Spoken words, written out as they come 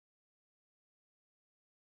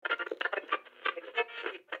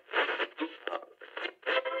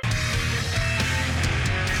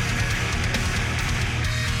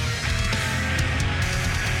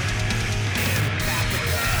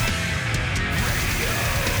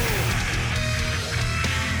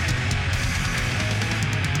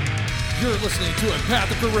You're listening to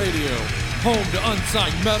Empathica Radio, home to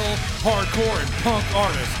unsigned metal, hardcore, and punk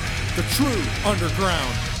artists. The true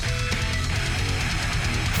underground.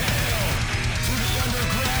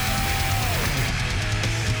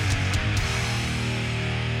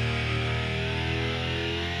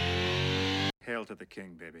 Hail to the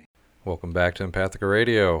king, baby. Welcome back to Empathica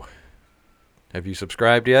Radio. Have you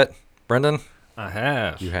subscribed yet, Brendan? I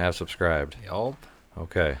have. You have subscribed. Yup.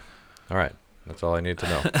 Okay. All right. That's all I need to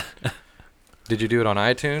know. Did you do it on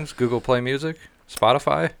iTunes, Google Play Music,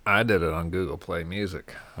 Spotify? I did it on Google Play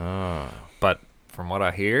Music. Oh. But from what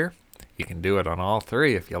I hear, you can do it on all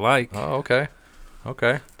three if you like. Oh, okay.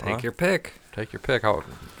 Okay. Take your pick. Take your pick. All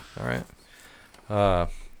right.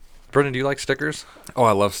 Brendan, do you like stickers? Oh,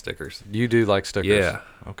 I love stickers. You do like stickers? Yeah.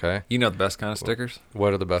 Okay. You know the best kind of stickers?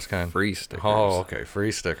 What are the best kind? Free stickers. Oh, okay.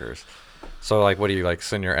 Free stickers. So, like, what do you, like,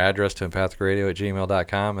 send your address to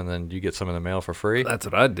empathicradio@gmail.com, and then you get some in the mail for free? That's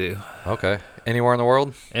what I'd do. Okay. Anywhere in the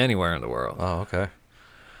world? Anywhere in the world. Oh, okay.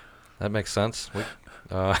 That makes sense. We're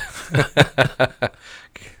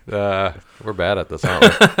bad at this, aren't we?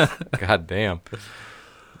 God damn.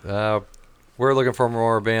 We're looking for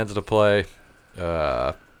more bands to play.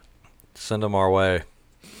 Send them our way.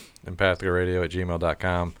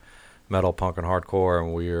 empathicradio@gmail.com. Metal, punk, and hardcore,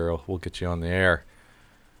 and we'll get you on the air.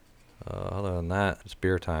 Other than that, it's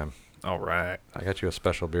beer time. All right. I got you a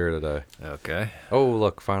special beer today. Okay. Oh,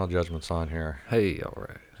 look, Final Judgment's on here. Hey, all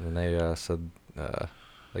right. And they said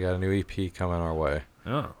they got a new EP coming our way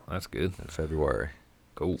Oh, that's good. in February.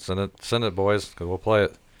 Cool. Send it, boys, because we'll play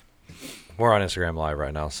it. We're on Instagram Live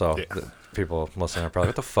right now, so Yeah. people listening are probably,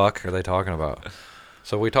 what the fuck are they talking about?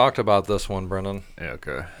 So we talked about this one, Brendan. Yeah,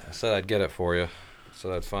 okay. I said I'd get it for you. I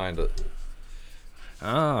said I'd find it.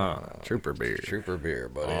 Trooper beer. Trooper beer,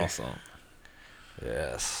 buddy. Awesome.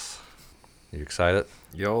 Yes. You excited?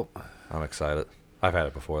 Yup. I'm excited. I've had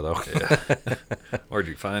it before, though. Yeah. Where'd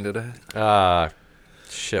you find it at?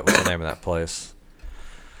 Shit, what's the name of that place?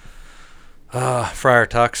 Friar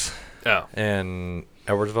Tuck's Oh. in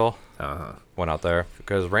Edwardsville. Uh-huh. Went out there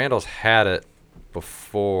because Randall's had it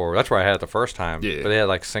before. That's where I had it the first time. Yeah. But they had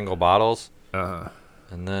like single bottles. Uh-huh.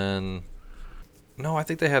 And then, no, I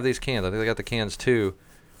think they have these cans. I think they got the cans too.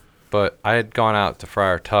 But I had gone out to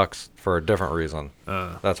Friar Tuck's for a different reason.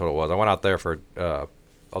 That's what it was. I went out there for, I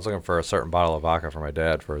was looking for a certain bottle of vodka for my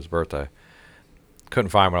dad for his birthday.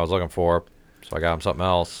 Couldn't find what I was looking for, so I got him something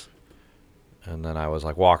else. And then I was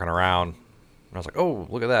like walking around, and I was like, oh,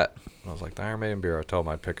 look at that. And I was like, the Iron Maiden beer I told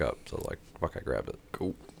him I'd pick up. So like, fuck, I grabbed it.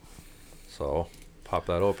 Cool. So, pop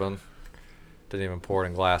that open. Didn't even pour it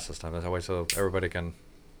in glass this time. That's way so everybody can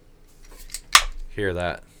hear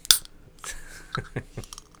that.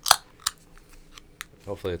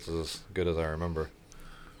 Hopefully it's as good as I remember.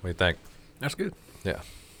 What do you think? That's good. Yeah.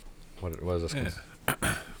 What is this? Yeah.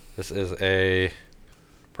 This is a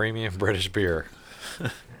premium British beer.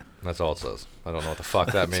 That's all it says. I don't know what the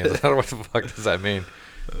fuck that means. I don't know what the fuck does that mean.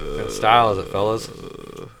 What style is it, fellas?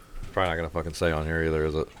 Probably not going to fucking say on here either,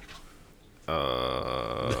 is it?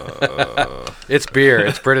 It's beer.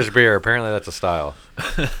 It's British beer. Apparently that's a style.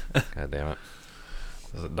 God damn it.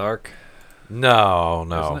 Is it dark? No.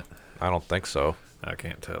 Isn't it? I don't think so. I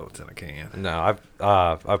can't tell. It's in a can. No,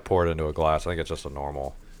 I've poured it into a glass. I think it's just a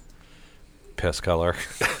normal piss color.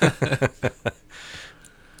 I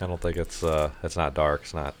don't think it's not dark.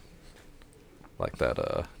 It's not like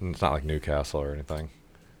that. It's not like Newcastle or anything.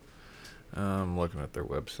 I'm looking at their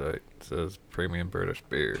website. It says premium British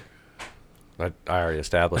beer. I already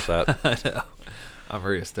established that. I know. I'm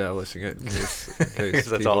reestablishing it in case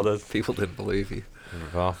That's all it is. people didn't believe you.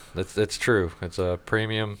 Well, it's true. It's a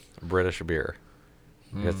premium British beer.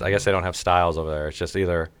 I guess they don't have styles over there. It's just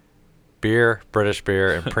either beer, British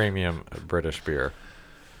beer, and premium British beer.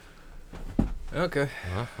 Okay.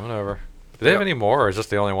 Well, whatever. Do they have any more, or is this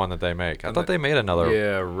the only one that they make? I thought they made another.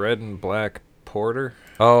 Yeah, red and black porter.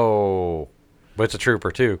 Oh, but it's a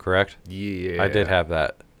Trooper too, correct? Yeah. I did have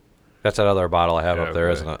that. That's that other bottle I have up there,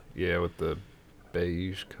 isn't it? Yeah, with the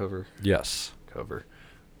beige cover. Yes.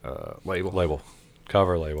 Label.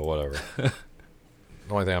 Cover label, whatever. The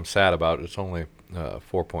only thing I'm sad about is it's only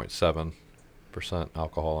 4.7%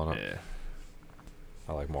 alcohol in it. Yeah.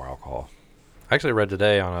 I like more alcohol. I actually read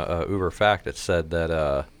today on a Uber fact it said that,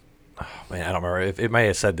 I don't remember. It may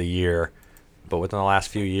have said the year, but within the last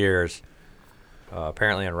few years,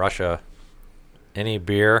 apparently in Russia, any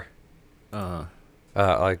beer,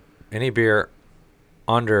 like any beer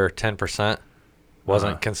under 10%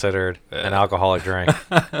 wasn't considered an alcoholic drink.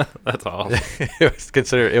 That's awesome.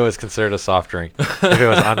 It was considered a soft drink if it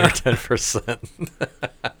was under 10%.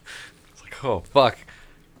 It's like, oh fuck.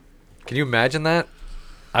 Can you imagine that?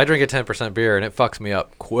 I drink a 10% beer and it fucks me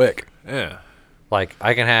up quick. Yeah. Like,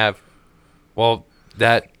 I can have, well,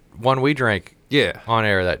 that one we drank Yeah. on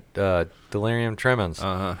air, that Delirium Tremens.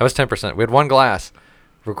 Uh-huh. That was 10%. We had one glass.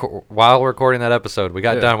 While recording that episode, we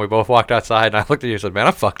got done. We both walked outside, and I looked at you and said, man,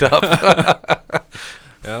 I'm fucked up.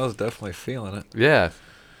 Yeah, I was definitely feeling it. Yeah.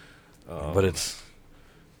 But it's...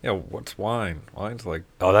 Yeah, what's wine? Wine's like...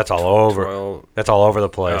 Oh, that's all over. 12. That's all over the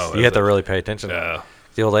place. Oh, You is have to it? really pay attention. Yeah.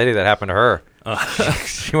 The old lady, that happened to her.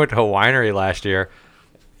 She went to a winery last year,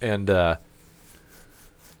 and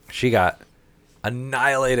she got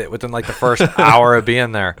annihilated within like the first hour of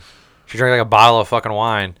being there. She drank like a bottle of fucking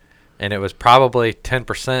wine, and it was probably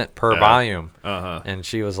 10% per volume. Uh-huh. And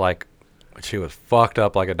she was like, she was fucked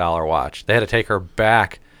up like a dollar watch. They had to take her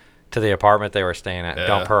back to the apartment they were staying at and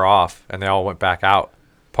dump her off, and they all went back out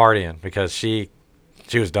partying because she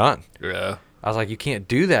was done. Yeah. I was like, you can't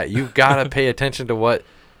do that. You got to pay attention to what,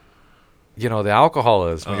 the alcohol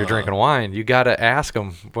is when you're drinking wine. You got to ask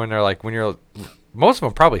them when they're like, most of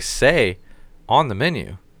them probably say on the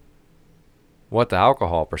menu what the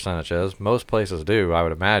alcohol percentage is. Most places do, I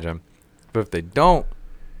would imagine. But if they don't,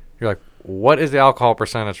 you're like, what is the alcohol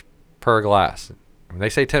percentage per glass? When they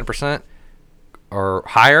say 10% or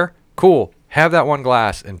higher, cool. Have that one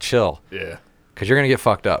glass and chill. Yeah. Because you're going to get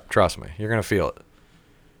fucked up. Trust me. You're going to feel it.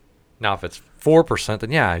 Now, if it's 4%,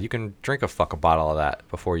 then yeah, you can drink a fucking bottle of that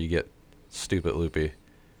before you get stupid loopy.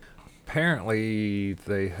 Apparently,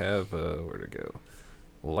 they have, where to go?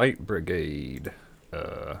 Light Brigade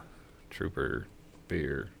Trooper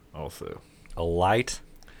beer also. A light?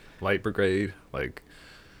 Light Brigade, like,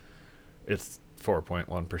 it's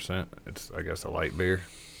 4.1%. It's, I guess, a light beer.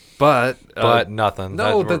 But nothing.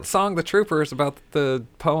 No, That's- the song "The Trooper" is about the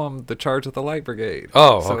poem "The Charge of the Light Brigade."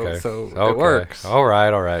 Oh, So- okay. So Okay. it works. All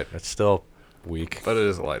right. It's still weak. But it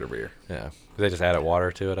is a lighter beer. Yeah. They just added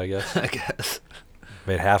water to it, I guess. I guess.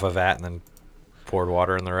 Made half of that and then poured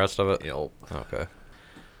water in the rest of it. Yep. Okay.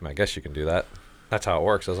 I guess you can do that. That's how it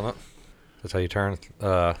works, isn't it? That's how you turn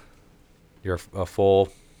a full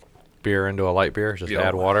beer into a light beer. Just Yep.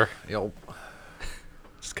 add water. Yep.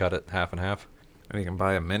 Just cut it half and half. And you can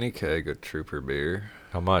buy a mini keg of Trooper beer.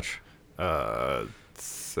 How much?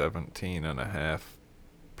 17.5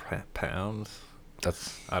 pounds.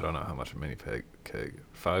 That's I don't know how much a mini keg.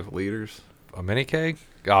 5 liters. a mini keg?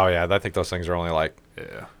 Oh, yeah. I think those things are only like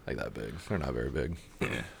Yeah. that big. They're not very big. Yeah.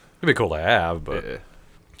 It'd be cool to have, but Yeah. you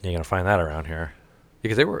ain't gonna find that around here.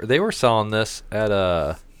 Because they were selling this at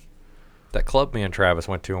that club me and Travis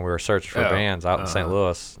went to when we were searching for Oh, bands out in St. uh-huh.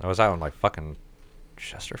 Louis. I was out in like fucking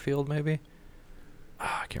Chesterfield, maybe.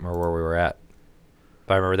 I can't remember where we were at,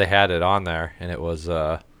 but I remember they had it on there, and it was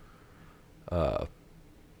they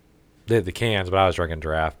had the cans, but I was drinking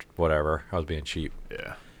draft, whatever. I was being cheap,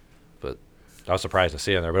 Yeah. but I was surprised to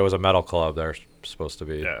see it there. But it was a metal club. They're supposed to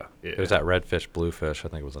be. Yeah. It was at Redfish Bluefish, I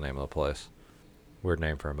think was the name of the place. Weird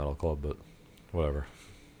name for a metal club, but whatever.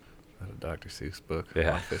 A Dr. Seuss book.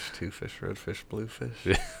 Yeah. 1 fish, 2 fish, red fish, blue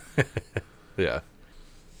fish. Yeah,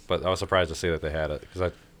 but I was surprised to see that they had it because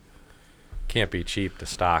I can't be cheap to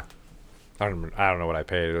stock. I don't know what I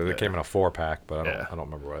paid. It came in a 4-pack, but I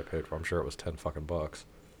don't remember what I paid for. I'm sure it was $10 fucking bucks.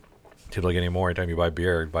 Typically, anymore, anytime you buy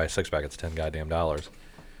beer, you buy a 6-pack, it's $10 goddamn dollars.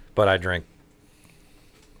 But I drink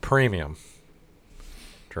premium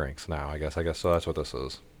drinks now. I guess so. That's what this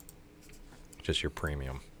is. Just your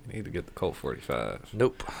premium. You need to get the Colt 45.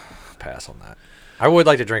 Nope. Pass on that. I would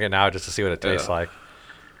like to drink it now just to see what it tastes like.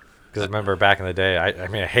 Because I remember back in the day, I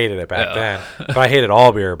mean, I hated it back then, but I hated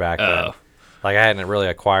all beer back then. Like, I hadn't really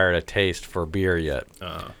acquired a taste for beer yet.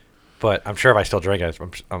 But I'm sure if I still drink it,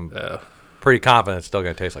 I'm pretty confident it's still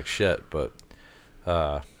going to taste like shit. But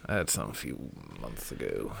I had some a few months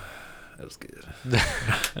ago. That was good.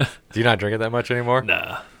 do you not drink it that much anymore?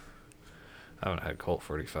 Nah. I haven't had Colt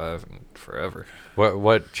 45 in forever.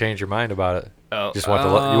 What changed your mind about it? Oh, Just want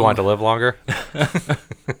to you want to live longer?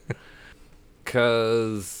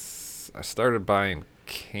 Because I started buying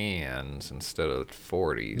cans instead of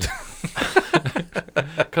 40s.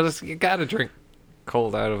 Because you got to drink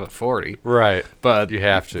cold out of a 40. Right. But You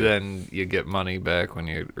have to. Then you get money back when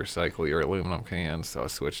you recycle your aluminum cans. So I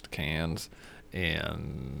switched to cans.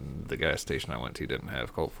 And the gas station I went to didn't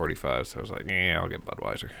have Colt 45. So I was like, yeah, I'll get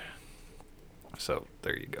Budweiser. So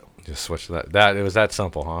there you go. Just switch to that. It was that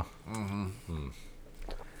simple, huh? Mm-hmm.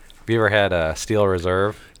 Have you ever had a Steel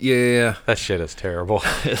Reserve? Yeah. That shit is terrible.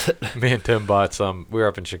 Me and Tim bought some. We were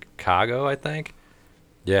up in Chicago, I think.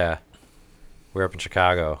 Yeah. We were up in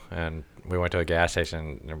Chicago, and we went to a gas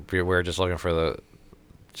station. And we were just looking for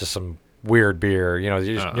just some weird beer,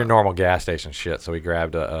 your normal gas station shit. So we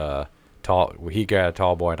grabbed he got a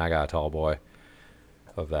tall boy, and I got a tall boy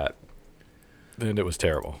of that. And it was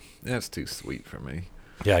terrible. That's too sweet for me.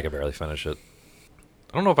 Yeah, I could barely finish it.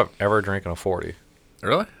 I don't know if I've ever drinking a 40.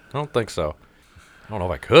 Really? I don't think so. I don't know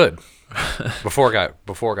if I could. before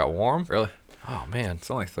it got warm. Really? Oh man,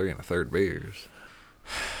 It's only 3 1/3 beers.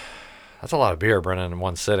 that's a lot of beer, Brennan, in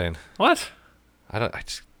one sitting. What? I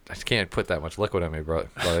just can't put that much liquid in me, buddy.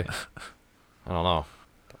 I don't know.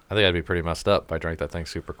 I think I'd be pretty messed up if I drank that thing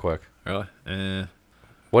super quick. Really?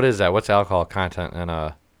 What is that? What's the alcohol content in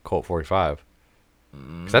a Colt 45?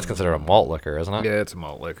 Because that's considered a malt liquor, isn't it? Yeah, it's a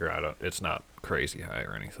malt liquor. It's not crazy high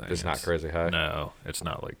or anything. It's not crazy high? No, it's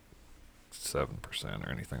not like 7% or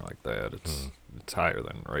anything like that. It's higher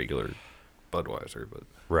than regular Budweiser, but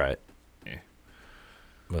Right. yeah.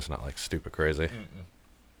 But it's not like stupid crazy.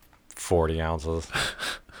 40 ounces.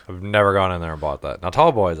 I've never gone in there and bought that. Now,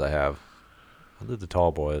 Tall Boys I have. I did the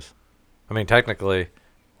Tall Boys. I mean, technically,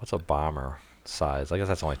 what's a bomber size? I guess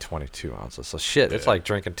that's only 22 ounces. So shit, it's like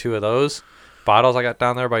drinking 2 of those bottles I got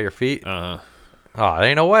down there by your feet. Uh-huh. Oh, it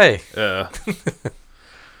ain't no way. Yeah.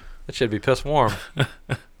 That should be piss warm.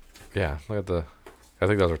 Yeah, look at the... I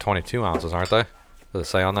think those are 22 ounces, aren't they? Does it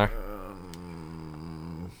say on there?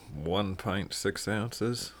 1 pint, 6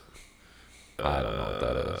 ounces. I don't know what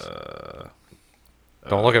that is.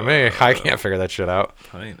 Don't look at me. I can't figure that shit out.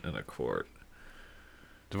 Pint and a quart.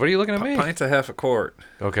 What are you looking at me? Pint's a half a quart.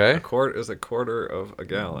 Okay. A quart is a quarter of a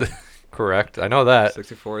gallon. Correct. I know that.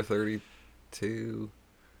 64, 32,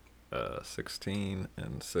 16,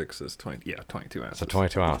 and 6 is 20. Yeah, 22 ounces. So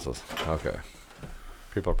 22 ounces. Okay.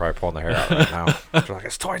 People are probably pulling their hair out right now. They're like,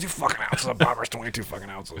 it's 22 fucking ounces. A bomber's 22 fucking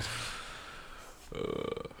ounces.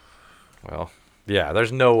 Well, yeah,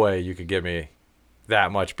 there's no way you could give me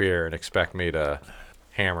that much beer and expect me to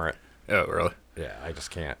hammer it. Oh, really? Yeah, I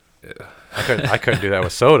just can't. Yeah. I couldn't do that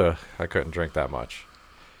with soda. I couldn't drink that much.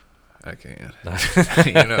 I can.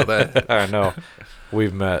 You know that. I know.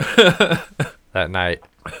 We've met that night.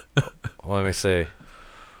 Well, let me see.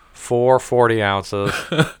 4 40 ounces.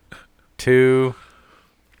 2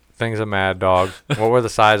 things of Mad Dog. What were the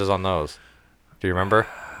sizes on those? Do you remember?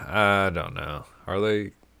 I don't know. Are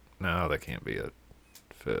they? No, they can't be a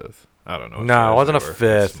fifth. I don't know. what No, size it wasn't a they were.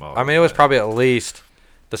 fifth. Smaller I mean, it was than probably at least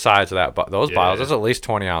the size of that. Those bottles. Yeah. It's at least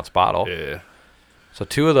 20-ounce bottle. that. Yeah. So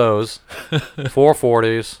 2 of those, 4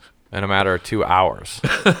 40s, in a matter of 2 hours.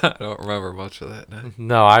 I don't remember much of that now.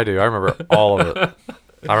 No, I do. I remember all of it.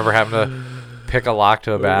 I remember having to pick a lock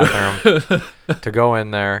to a bathroom to go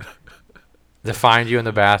in there, to find you in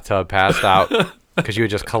the bathtub, passed out, because you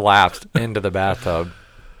had just collapsed into the bathtub.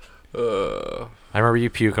 I remember you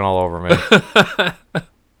puking all over me.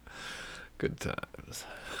 Good times.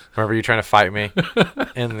 Remember you trying to fight me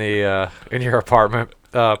in the in your apartment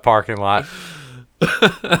parking lot,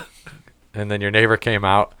 and then your neighbor came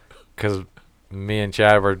out because me and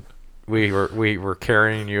Chad were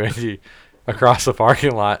carrying you across the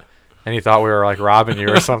parking lot, and he thought we were like robbing you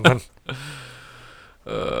or something.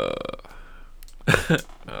 I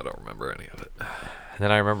don't remember any of it. And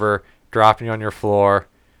then I remember dropping you on your floor,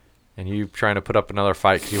 and you trying to put up another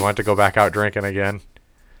fight because you wanted to go back out drinking again.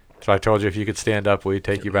 So I told you if you could stand up, we'd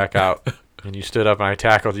take you back out. And you stood up, and I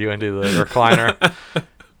tackled you into the recliner.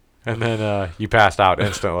 And then you passed out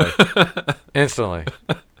instantly. Instantly.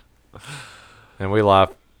 And we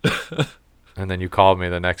left. And then you called me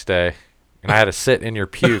the next day. And I had to sit in your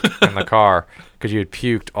puke in the car because you had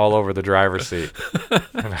puked all over the driver's seat.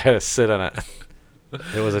 And I had to sit in it.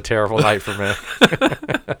 It was a terrible night for me.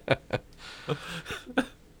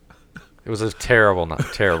 It was a terrible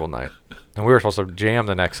night. And we were supposed to jam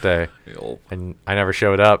the next day. And I never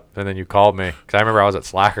showed up. And then you called me. Because I remember I was at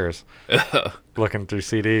Slackers looking through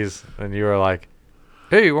CDs. And you were like,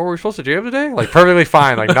 hey, what were we supposed to jam today? Like, perfectly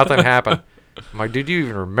fine. Like, nothing happened. I'm like, dude, do you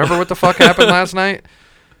even remember what the fuck happened last night?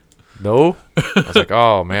 No. I was like,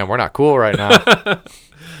 oh, man, we're not cool right now.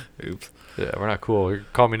 Oops. Yeah, we're not cool. You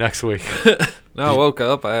call me next week. No, I woke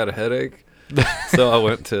up. I had a headache. So I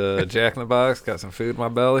went to Jack in the Box, got some food in my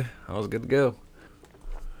belly. I was good to go.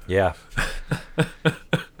 Yeah.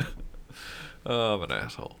 Oh, I'm an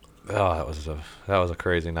asshole. Oh, that was a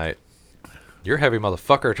crazy night. You're a heavy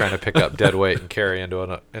motherfucker trying to pick up dead weight and carry into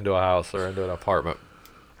a house or into an apartment.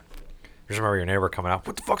 Just remember your neighbor coming out.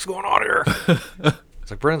 What the fuck's going on here?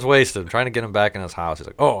 It's like Brennan's wasted. I'm trying to get him back in his house. He's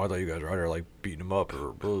like, oh, I thought you guys were out there like beating him up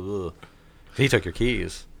or blah, blah. He took your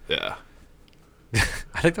keys. Yeah.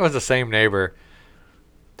 I think that was the same neighbor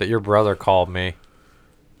that your brother called me.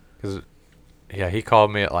 Cause, yeah, he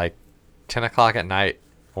called me at like 10 o'clock at night,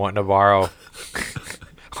 wanting to borrow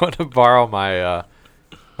my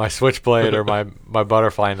my switchblade or my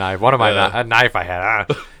butterfly knife. One of my a knife I had.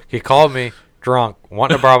 He called me drunk,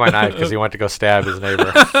 wanting to borrow my knife because he went to go stab his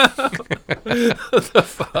neighbor. What the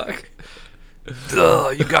fuck?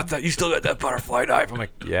 Ugh, you got that? You still got that butterfly knife? I'm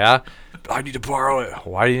like, yeah. I need to borrow it.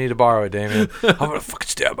 Why do you need to borrow it, Damien? I'm gonna fucking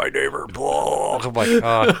stab my neighbor. Blah. I'm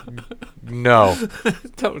like, no.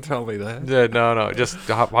 Don't tell me that. Yeah, no. Just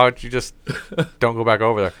why don't you just don't go back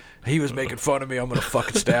over there? He was making fun of me. I'm gonna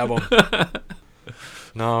fucking stab him.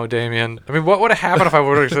 No, Damien. I mean, what would have happened if I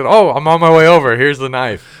would have said, "Oh, I'm on my way over. Here's the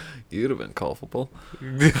knife." You'd have been culpable.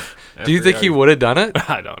 Do you think he would have done it?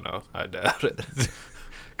 I don't know. I doubt it.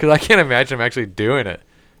 Because I can't imagine him actually doing it.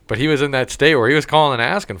 But he was in that state where he was calling and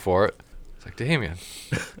asking for it. It's like, Damien.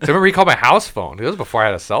 So I remember he called my house phone. It was before I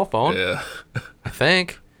had a cell phone. Yeah. I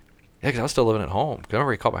think. Yeah, because I was still living at home. 'Cause I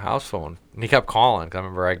remember he called my house phone. And he kept calling. Because I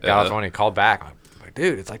remember I got off the phone and he called back. I'm like,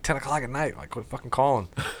 dude, it's like 10 o'clock at night. I'm like, quit fucking calling.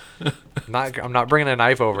 I'm not bringing a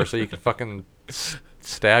knife over so you can fucking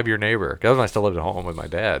stab your neighbor. Because I still lived at home with my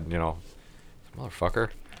dad, you know. Motherfucker.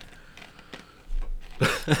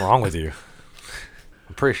 What's wrong with you?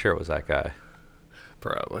 I'm pretty sure it was that guy.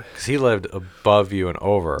 Probably. Because he lived above you and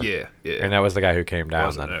over. Yeah. And that was the guy who came down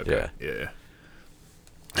Wasn't then. it? Okay. Yeah.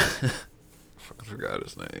 I forgot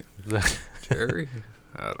his name. Yeah. Jerry?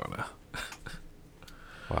 I don't know.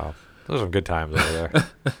 Wow. Those are some good times over there.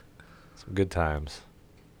 Some good times.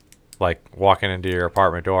 Like walking into your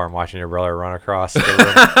apartment door and watching your brother run across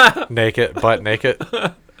the room naked, butt naked.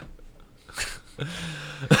 What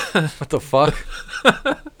the fuck?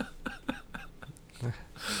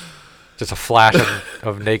 Just a flash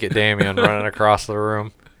of naked Damien running across the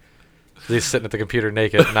room. He's sitting at the computer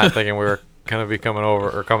naked, not thinking we were going to be coming over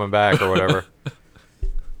or coming back or whatever.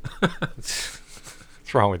 What's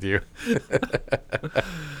wrong with you?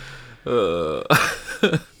 Because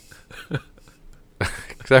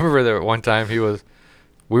I remember there one time we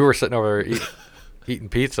were sitting over there eating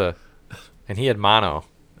pizza, and he had mono.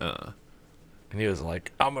 And he was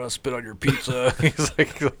like, I'm going to spit on your pizza. He's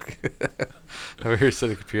like, over here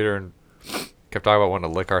sitting at the computer and kept talking about wanting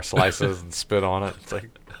to lick our slices and spit on it. It's like,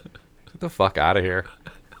 get the fuck out of here.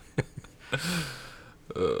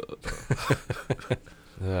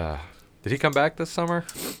 Did he come back this summer?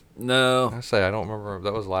 No. I don't remember.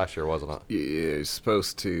 That was last year, wasn't it? Yeah, he's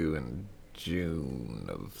supposed to in June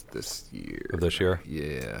of this year. Of this year?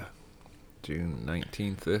 Yeah. June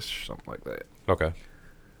 19th-ish, something like that. Okay.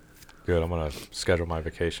 Good. I'm going to schedule my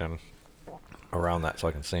vacation around that so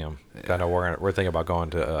I can see him. Yeah. I know we're thinking about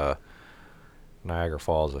going to Niagara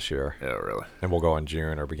Falls this year. Yeah, really. And we'll go in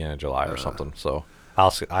June or beginning of July or something. So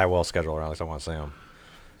I will schedule around because I want to see him.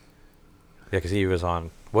 Yeah, because he was on,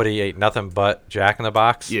 he ate nothing but Jack in the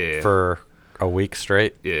Box for a week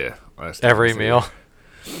straight. Yeah. Every meal.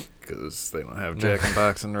 Because they don't have Jack in the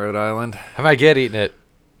Box in Rhode Island. I might get eating it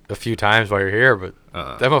a few times while you're here, but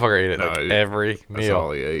that motherfucker ate it every meal. That's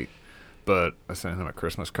all he ate. But I sent him a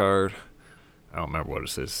Christmas card. I don't remember what it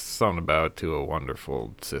says. Something about to a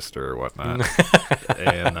wonderful sister or whatnot.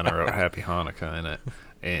 And then I wrote Happy Hanukkah in it.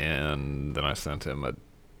 And then I sent him a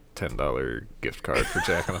 $10 gift card for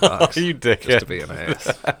Jack in the Box. You dick. Just to be an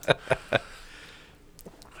ass.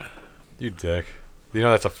 You dick. You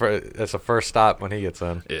know that's a first stop when he gets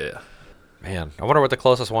in. Yeah. Man, I wonder what the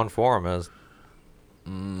closest one for him is. I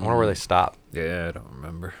wonder where they stop. Yeah, I don't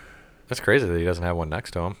remember. It's crazy that he doesn't have one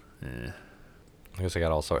next to him. Yeah. I guess I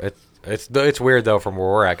got all sorts. It's weird though from where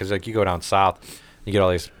we're at because like you go down south, you get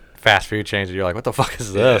all these fast food chains and you're like, what the fuck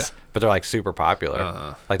is this? But they're like super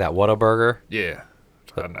popular, like that Whataburger. Yeah,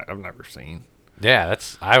 I've never seen. Yeah,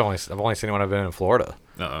 I've only seen it when I've been in Florida.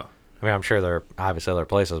 I mean, I'm sure there are obviously other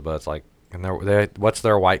places, but it's like, and what's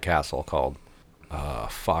their White Castle called?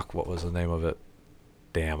 Fuck, what was the name of it?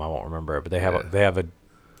 Damn, I won't remember it. But they have a,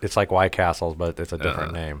 it's like White Castles, but it's a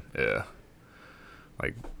different name. Yeah,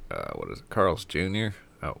 like what is it? Carl's Jr.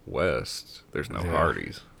 out west. There's no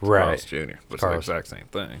Hardee's. It's right? Carl's Jr. But it's the exact same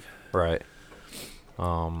thing. Right.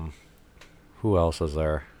 Who else is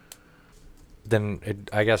there? Then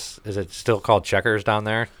I guess is it still called Checkers down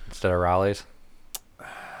there instead of Raleigh's?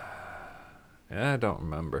 Yeah, I don't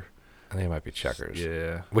remember. I think it might be Checkers.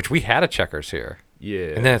 Yeah. Which we had a Checkers here. Yeah.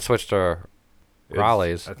 And then it switched to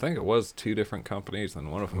Raleigh's. I think it was two different companies,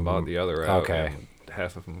 and one of them bought the other out. Okay. And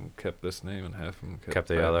half of them kept this name, and half of them kept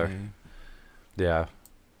the other. Name. Yeah.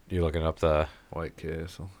 You looking up the White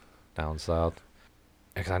Castle down south?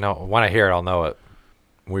 Because I know when I hear it, I'll know it.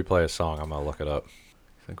 When we play a song, I'm gonna look it up.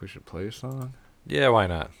 Think we should play a song? Yeah, why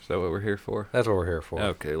not? Is that what we're here for? That's what we're here for.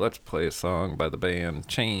 Okay, let's play a song by the band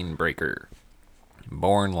Chainbreaker.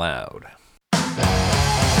 Born Loud.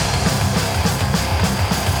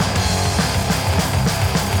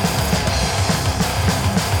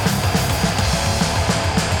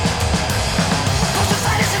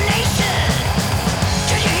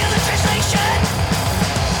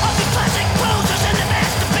 Of the classic poses and the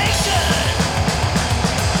masturbation.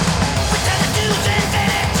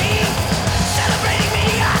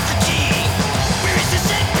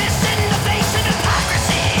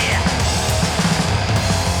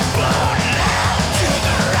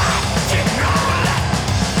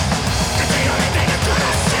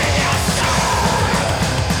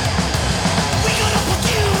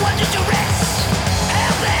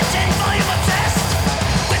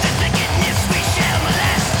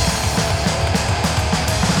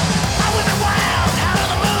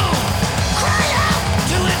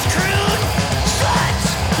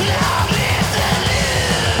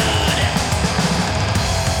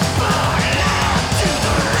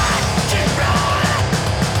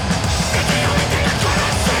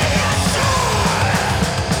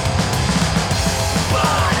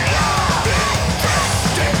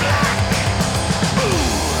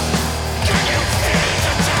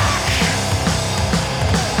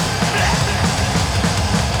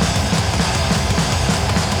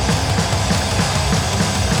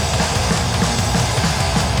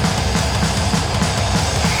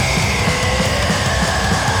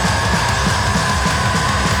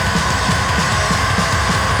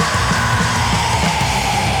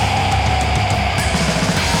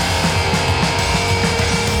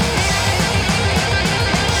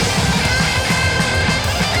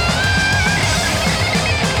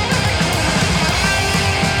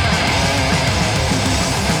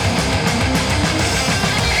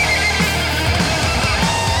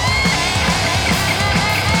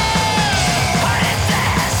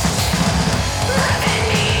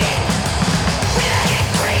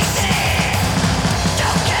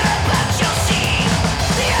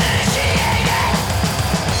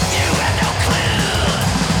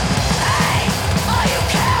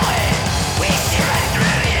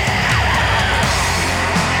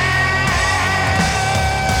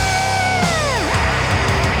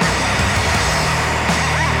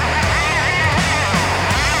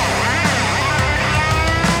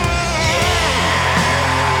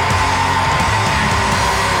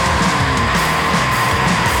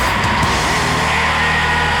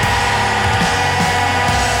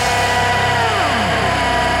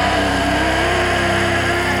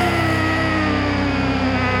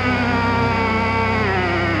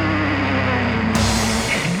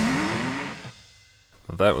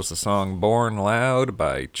 was the song Born Loud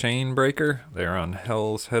by Chainbreaker. They're on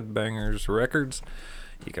Hell's Headbangers Records.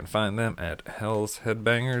 You can find them at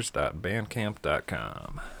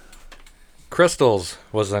hellsheadbangers.bandcamp.com. Crystals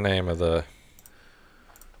was the name of the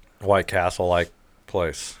White Castle-like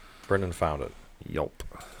place. Brendan found it. Yup.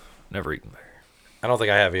 Never eaten there. I don't think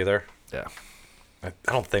I have either. Yeah. I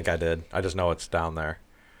don't think I did. I just know it's down there.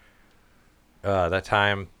 That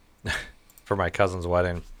time for my cousin's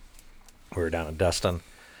wedding, we were down in Destin,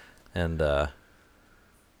 and that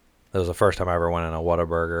was the first time I ever went in a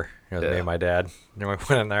Whataburger. Me and my dad. And we went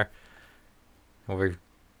in there. And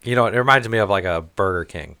it reminds me of like a Burger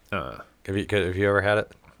King. Have you ever had it?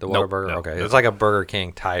 The Whataburger? Nope, okay. It's like a Burger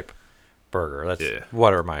King type burger. That's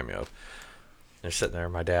what it reminded me of. They're sitting there,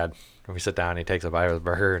 my dad, when we sit down, he takes a bite of the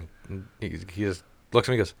burger, and he just looks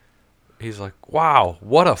at me and goes, he's like, wow,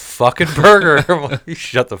 what a fucking burger. I'm like, you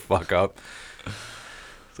shut the fuck up.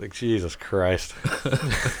 It's like, Jesus Christ.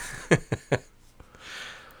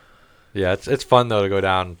 Yeah, it's fun, though, to go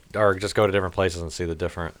down, or just go to different places and see the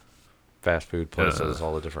different fast food places,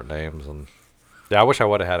 all the different names. And yeah, I wish I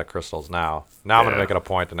would have had a Crystals now. Now I'm going to make it a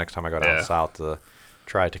point the next time I go down south to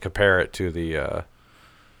try to compare it to the to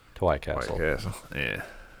White Castle. White Castle, yeah.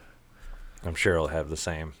 I'm sure it'll have the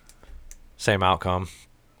same outcome.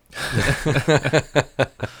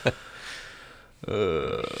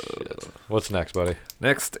 What's next, buddy?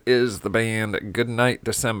 Next is the band Goodnight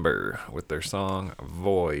December with their song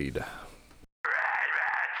Void.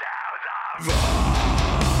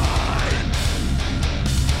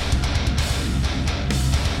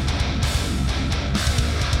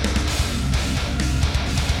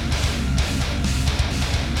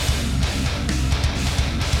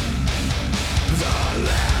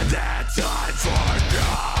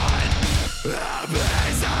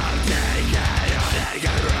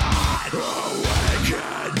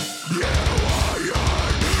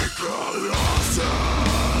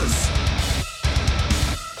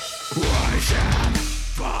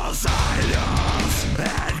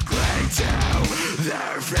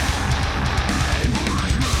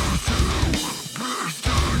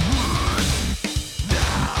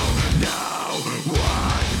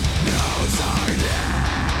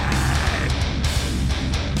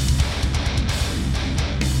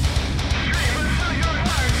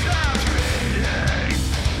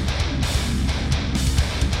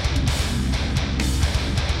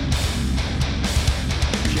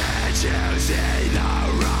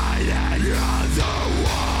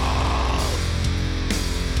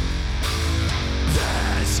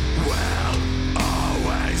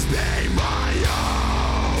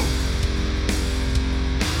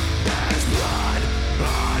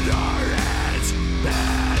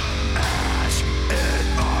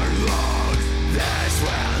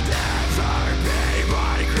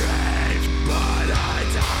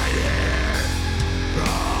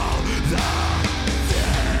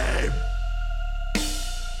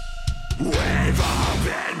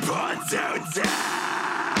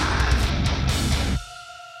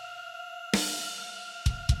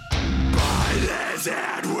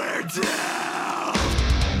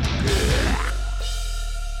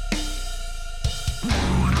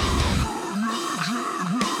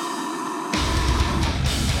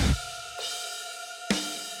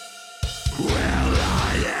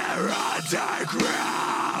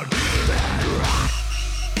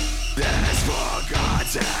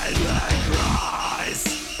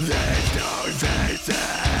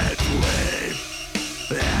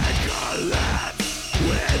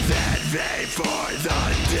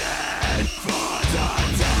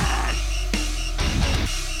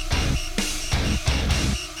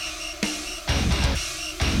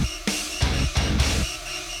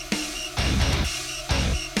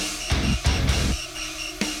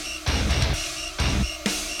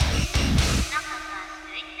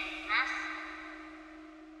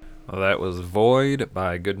 Well, that was Void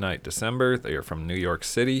by Goodnight December. They are from New York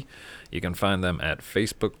City. You can find them at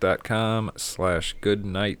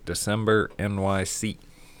facebook.com/goodnightdecembernyc.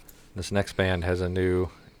 This next band has a new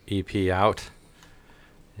EP out,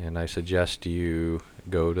 and I suggest you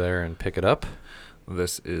go there and pick it up.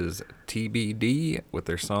 This is TBD with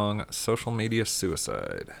their song Social Media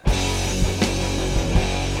Suicide.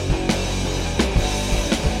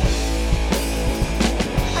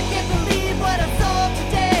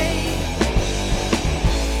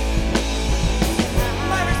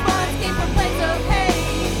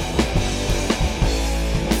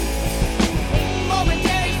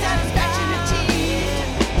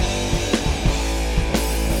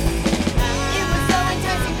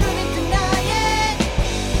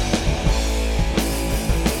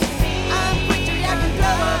 I'm quick to react and throw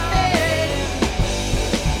a fit.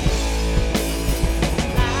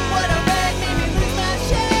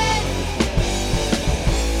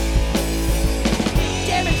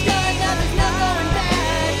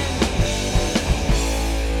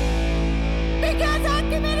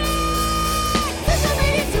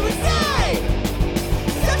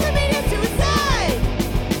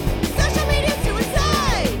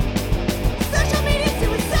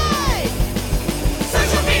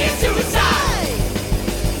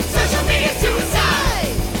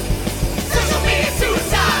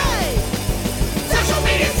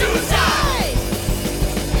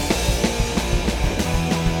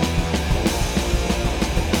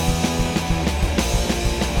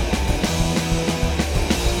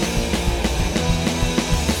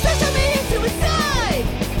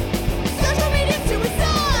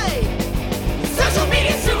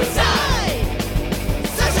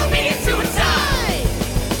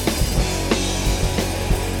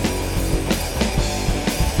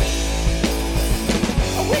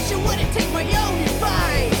 wish I wouldn't take my own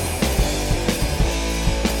advice.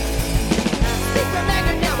 Speak from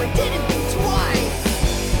anger now, I didn't think twice.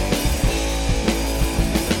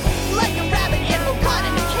 Like a rabid animal caught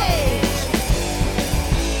in a cage.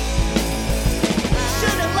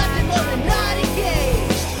 Should've left it more than not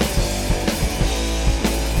engaged.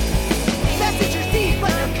 Message received, but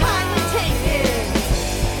they're kindly taken.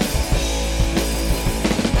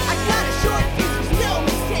 I got a short fuse, there's no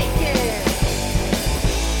mistaking.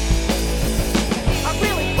 I'm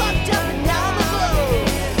really fucked up and now I'm alone.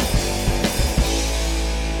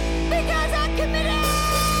 Because I committed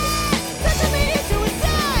social media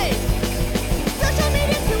suicide. Social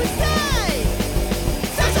media suicide.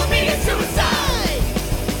 Social media suicide.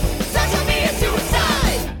 Social media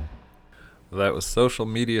suicide. That was Social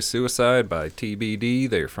Media Suicide by TBD.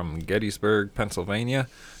 They're from Gettysburg, Pennsylvania.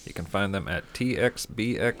 You can find them at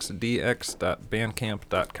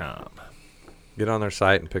txbxdx.bandcamp.com. Get on their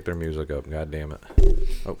site and pick their music up. God damn it.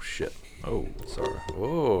 Oh, shit. Oh, Sorry.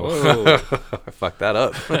 Whoa. whoa. I fucked that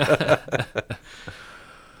up.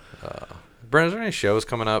 Brent, is there any shows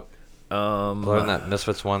coming up? Other than that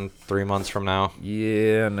Misfits one 3 months from now?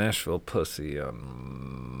 Yeah, Nashville Pussy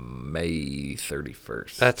on May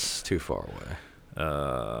 31st. That's too far away.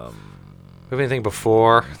 Um, Have anything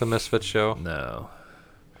before the Misfits show? no.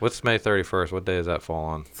 What's May 31st? What day does that fall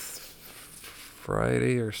on?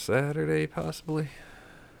 Friday or Saturday, possibly?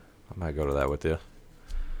 I might go to that with you.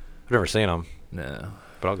 I've never seen them, No.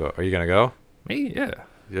 but I'll go. Are you going to go? Me? Yeah.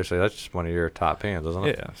 Usually that's just one of your top bands, isn't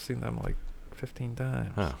it? Yeah, I've seen them like 15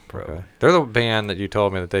 times. Oh, probably. okay. They're the band that you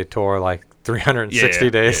told me that they tour like 360 Yeah,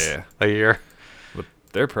 days yeah. a year. But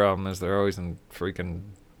their problem is they're always in freaking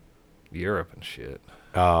Europe and shit.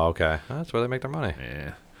 Oh, okay. That's where they make their money.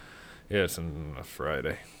 Yeah. Yeah, it's on a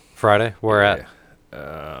Friday. Friday? Where at?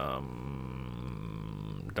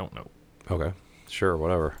 Don't know. Okay. Sure,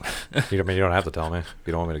 whatever. You don't have to tell me. If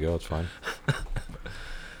you don't want me to go, it's fine.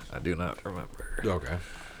 I do not remember. Okay.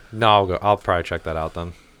 No, I'll go. I'll probably check that out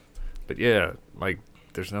then. But yeah, like,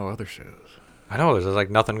 there's no other shows. I know there's like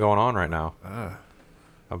nothing going on right now. Ah.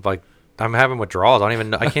 I'm having withdrawals. I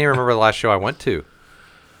can't even remember the last show I went to.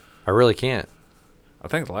 I really can't. I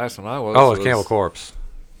think the last one I was. Oh, it's Cannibal Corpse.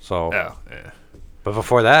 So, Oh, yeah. but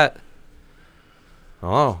before that,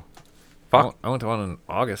 oh, fuck. I went to one in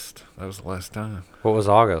August. That was the last time. What was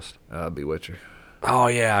August? Bewitcher. Oh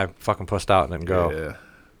yeah, I fucking pussed out and didn't go. Yeah.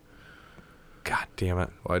 God damn it.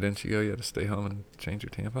 Why didn't you go? You had to stay home and change your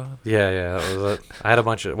tampon? Yeah, that was it. I had a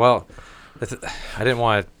bunch of I didn't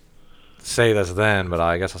want to say this then, but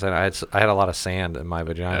I guess I'll say it. I had a lot of sand in my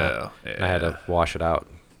vagina. Oh, yeah. And I had to wash it out.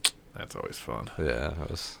 That's always fun. Yeah, it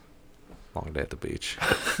was a long day at the beach.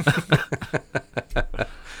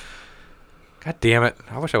 God damn it.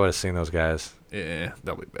 I wish I would have seen those guys. Yeah,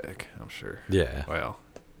 they'll be back, I'm sure. Yeah. Well,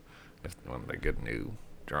 when they get a new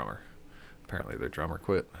drummer. Apparently their drummer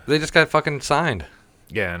quit. They just got fucking signed.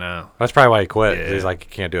 Yeah, I know. That's probably why he quit. Yeah. He's like, you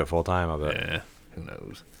can't do it full time, I bet. Yeah, who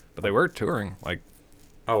knows? But they were touring, like,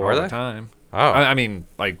 Oh, all were the they? time. Oh. I mean,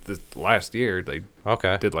 like, this last year, they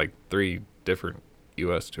Okay. did, like, 3 different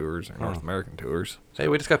U.S. tours or North American tours. Hey,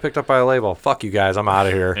 we just got picked up by a label. Fuck you guys. I'm out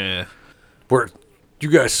of here. Yeah. You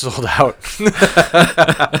guys sold out.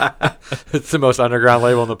 It's the most underground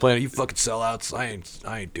label on the planet. You fucking sell outs. I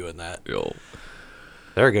ain't doing that. Yo.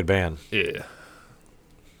 They're a good band. Yeah.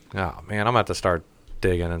 Oh man, I'm gonna have to start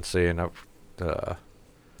digging and seeing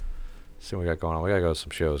see what we got going on. We gotta go to some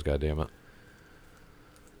shows. God damn it.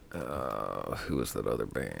 Who was that other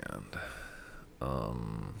band?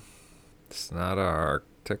 Sonata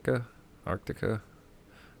Arctica.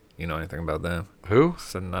 You know anything about them? Who?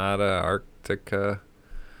 Sonata Arctica.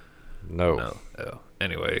 No. No. Oh.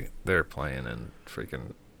 Anyway, they're playing in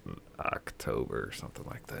freaking October or something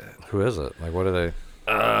like that. Who is it? Like, what are they?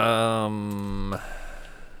 Are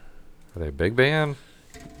they a big band?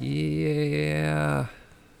 Yeah.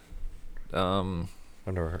 I've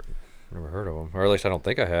never heard of them, or at least I don't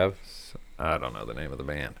think I have. I don't know the name of the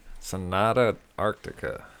band. Sonata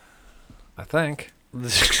Arctica, I think. It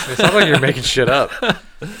sounds like you're making shit up.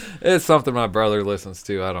 It's something my brother listens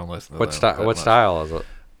to. I don't listen to What them that much. style is it?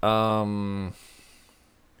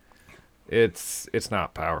 It's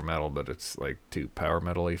not power metal, but it's like too power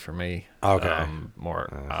metal-y for me. Okay. More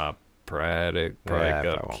operatic, probably Yeah,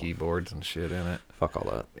 got probably. keyboards and shit in it. Fuck all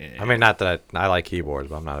that. Yeah. I mean, not that I like keyboards,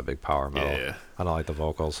 but I'm not a big power metal. Yeah. I don't like the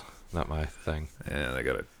vocals. Not my thing. And they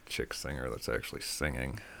got a chick singer that's actually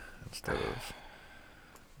singing instead of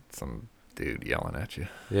some dude yelling at you.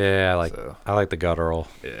 Yeah, So. I like the guttural.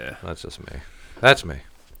 Yeah. That's just me. That's me.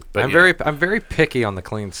 But I'm yeah. very picky on the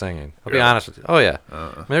clean singing. I'll be Really? honest with you. Oh yeah. I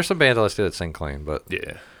Uh-uh. mean, there's some bands I listen to that sing clean, but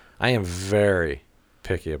Yeah. I am very,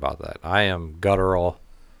 picky about that. I am guttural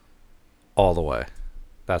all the way.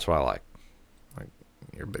 That's what I like. Like,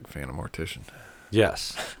 you're a big fan of Mortician.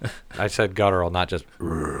 Yes. I said guttural, not just.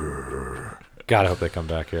 God, I hope they come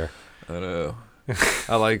back here. I know.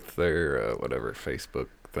 I like their whatever Facebook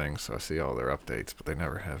thing, so I see all their updates, but they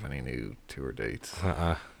never have any new tour dates.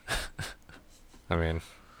 I mean,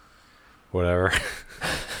 whatever.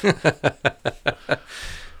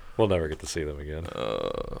 We'll never get to see them again.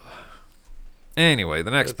 Anyway,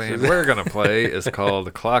 the next band we're going to play is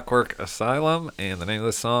called Clockwork Asylum, and the name of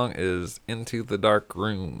the song is Into the Dark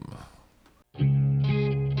Room.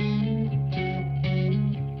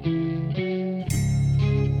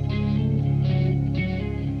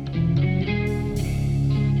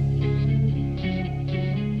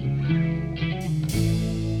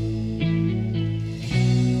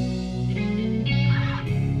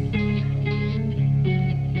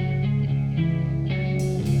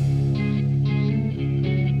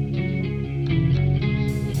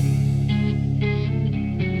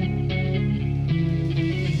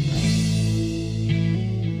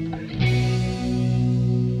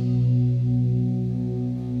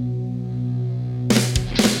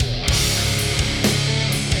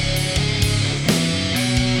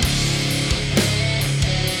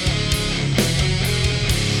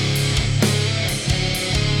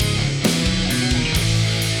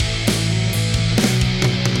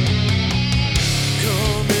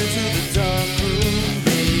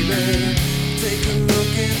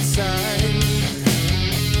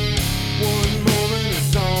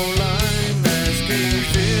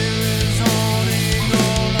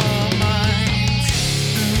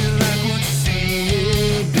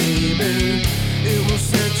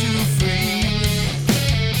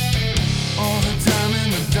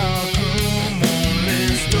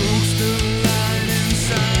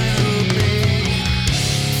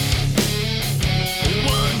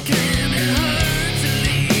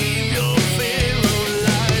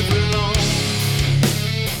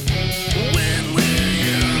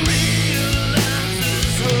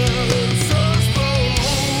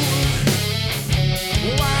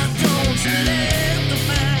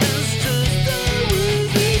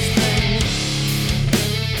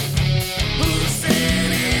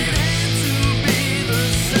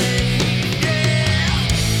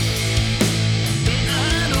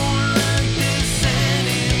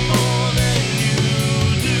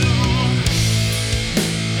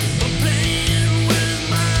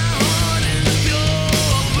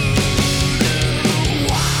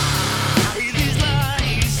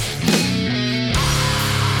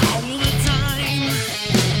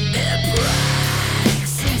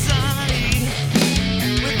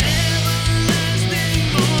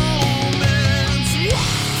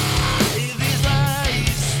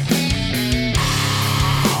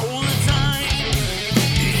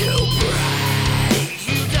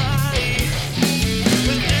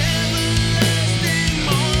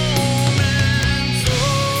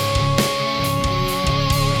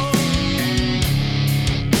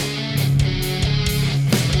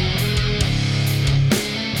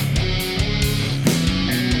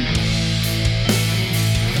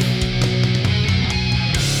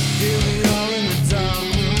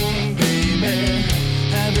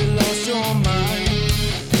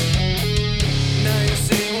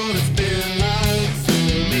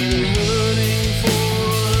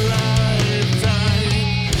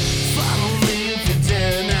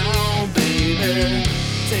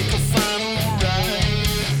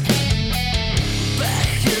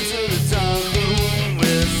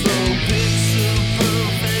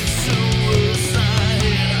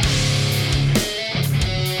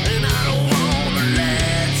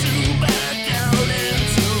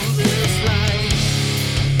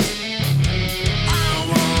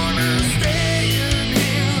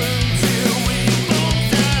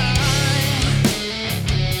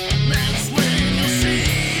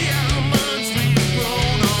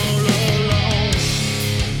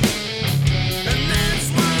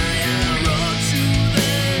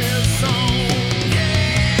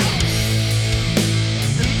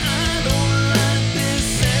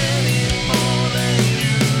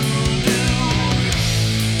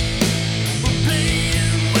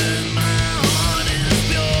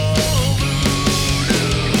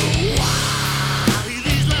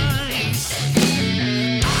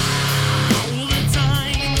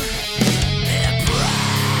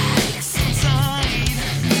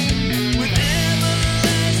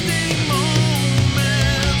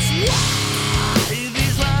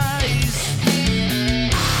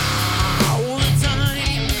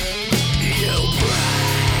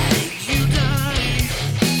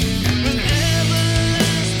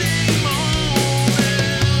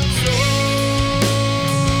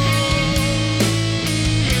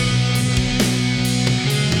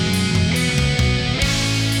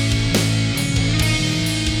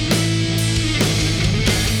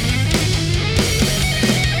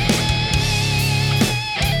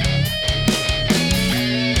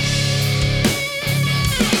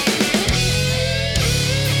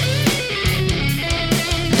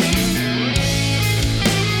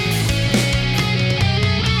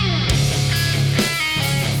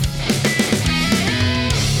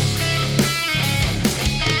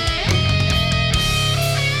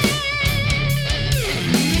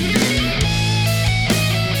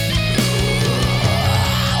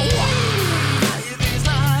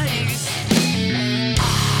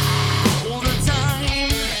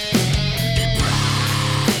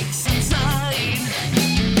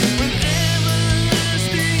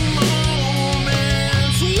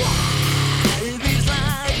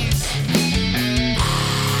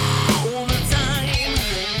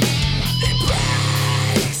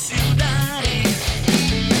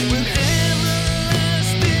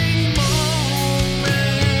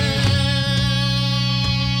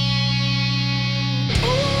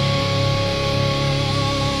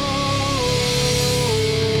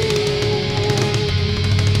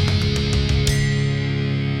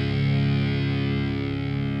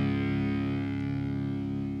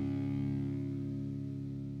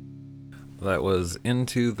 That was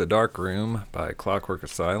Into the Dark Room by Clockwork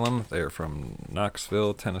Asylum. They're from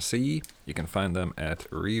Knoxville, Tennessee. You can find them at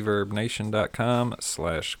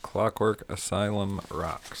reverbnation.com/Clockwork Asylum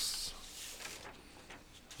Rocks.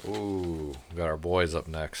 Ooh, we got our boys up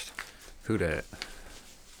next. Who dat?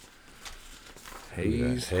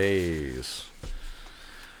 Who dat? Hayes.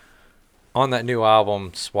 On that new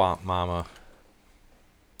album, Swamp Mama.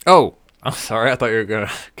 Oh, I'm sorry. I thought you were going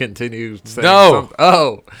to continue saying No. something.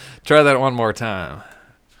 Oh, try that one more time.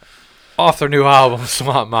 Off their new album,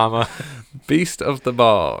 Swamp Mama. Beast of the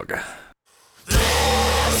Bog.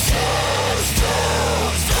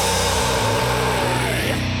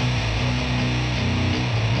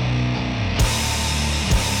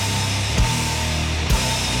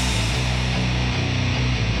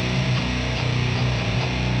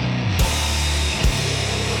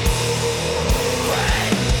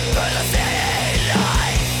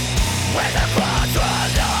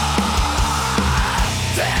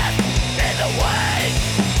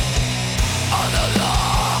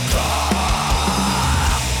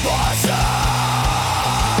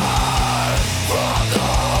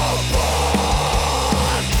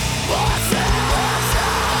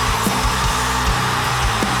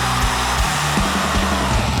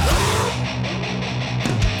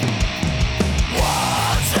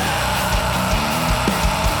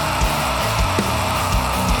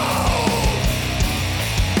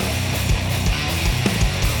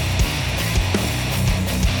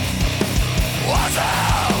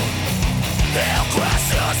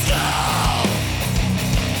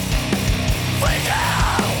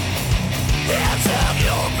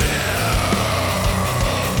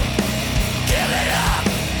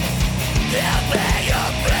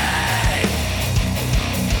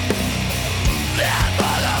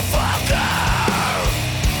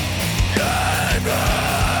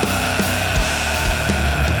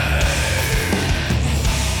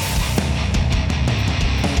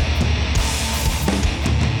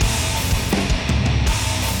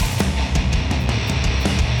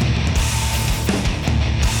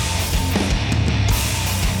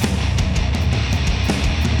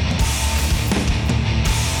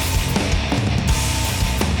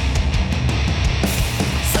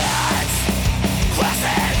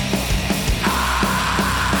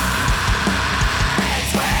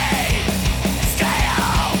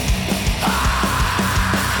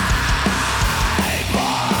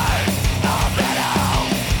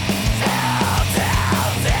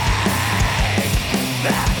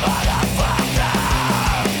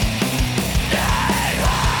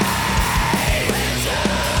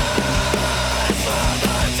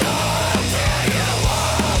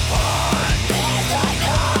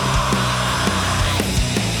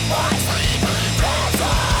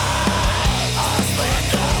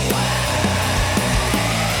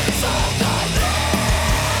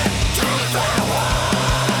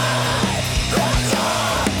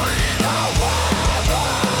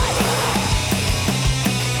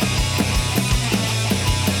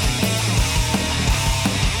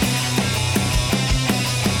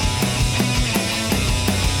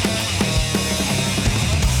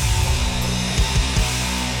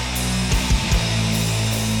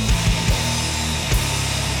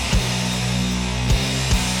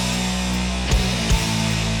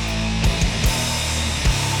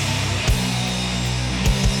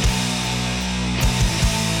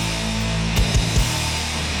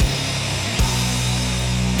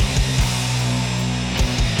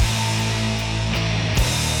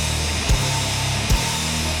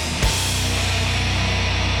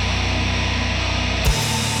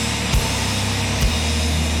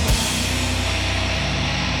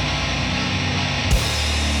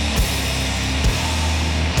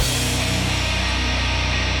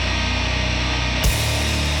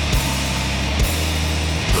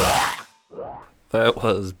 That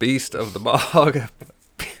was Beast of the Bog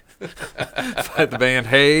by the band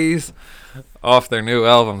Hayes off their new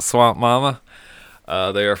album Swamp Mama.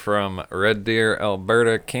 They are from Red Deer,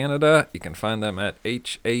 Alberta, Canada. You can find them at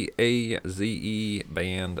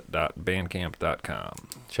haazeband.bandcamp.com.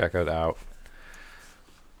 Check it out.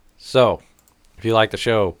 So, if you like the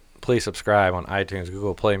show, please subscribe on iTunes,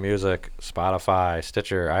 Google Play Music, Spotify,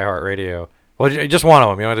 Stitcher, iHeartRadio. Well, just one of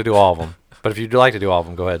them. You don't have to do all of them. But if you'd like to do all of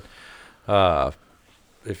them, go ahead.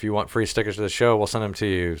 If you want free stickers to the show, we'll send them to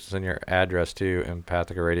you. Send your address to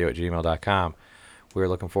empathicaradio@gmail.com. We're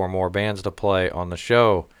looking for more bands to play on the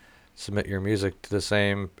show. Submit your music to the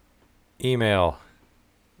same email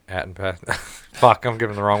at Fuck, I'm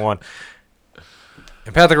giving the wrong one.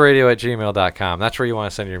 empathicaradio@gmail.com. That's where you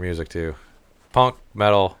want to send your music to. Punk,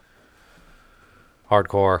 metal,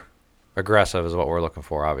 hardcore, aggressive is what we're looking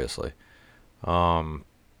for, obviously.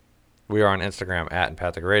 We are on Instagram at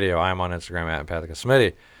Empathic Radio. I am on Instagram at Empathic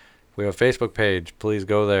Smitty. We have a Facebook page. Please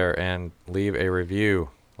go there and leave a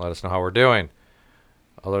review. Let us know how we're doing.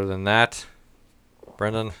 Other than that,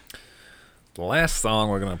 Brendan. The last song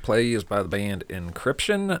we're going to play is by the band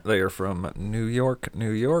Encryption. They are from New York,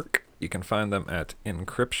 New York. You can find them at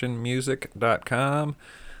encryptionmusic.com.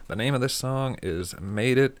 The name of this song is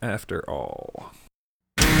Made It After All.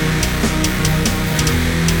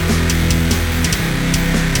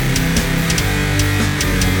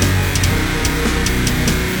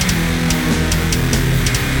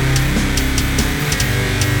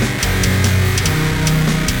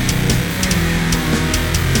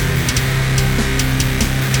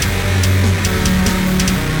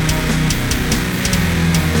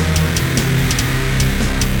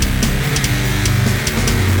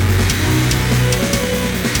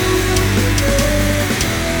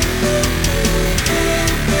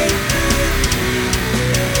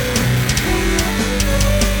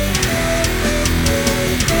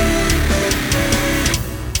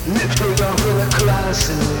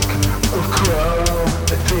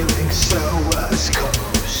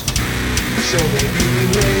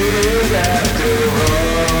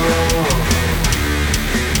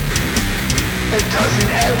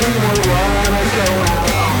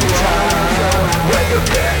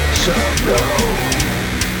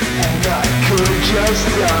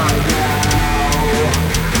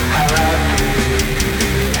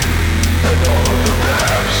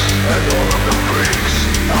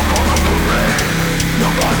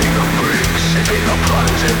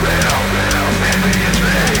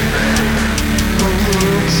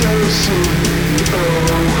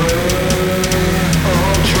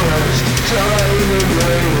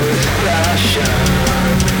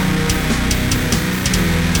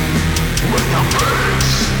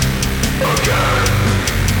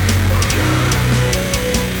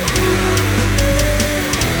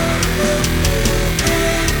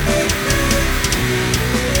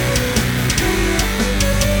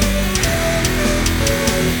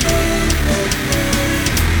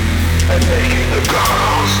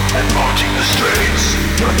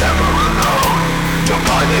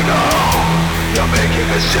 You're making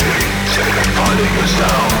a scene, finding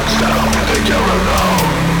yourself, think you're alone.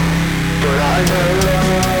 But I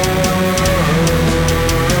know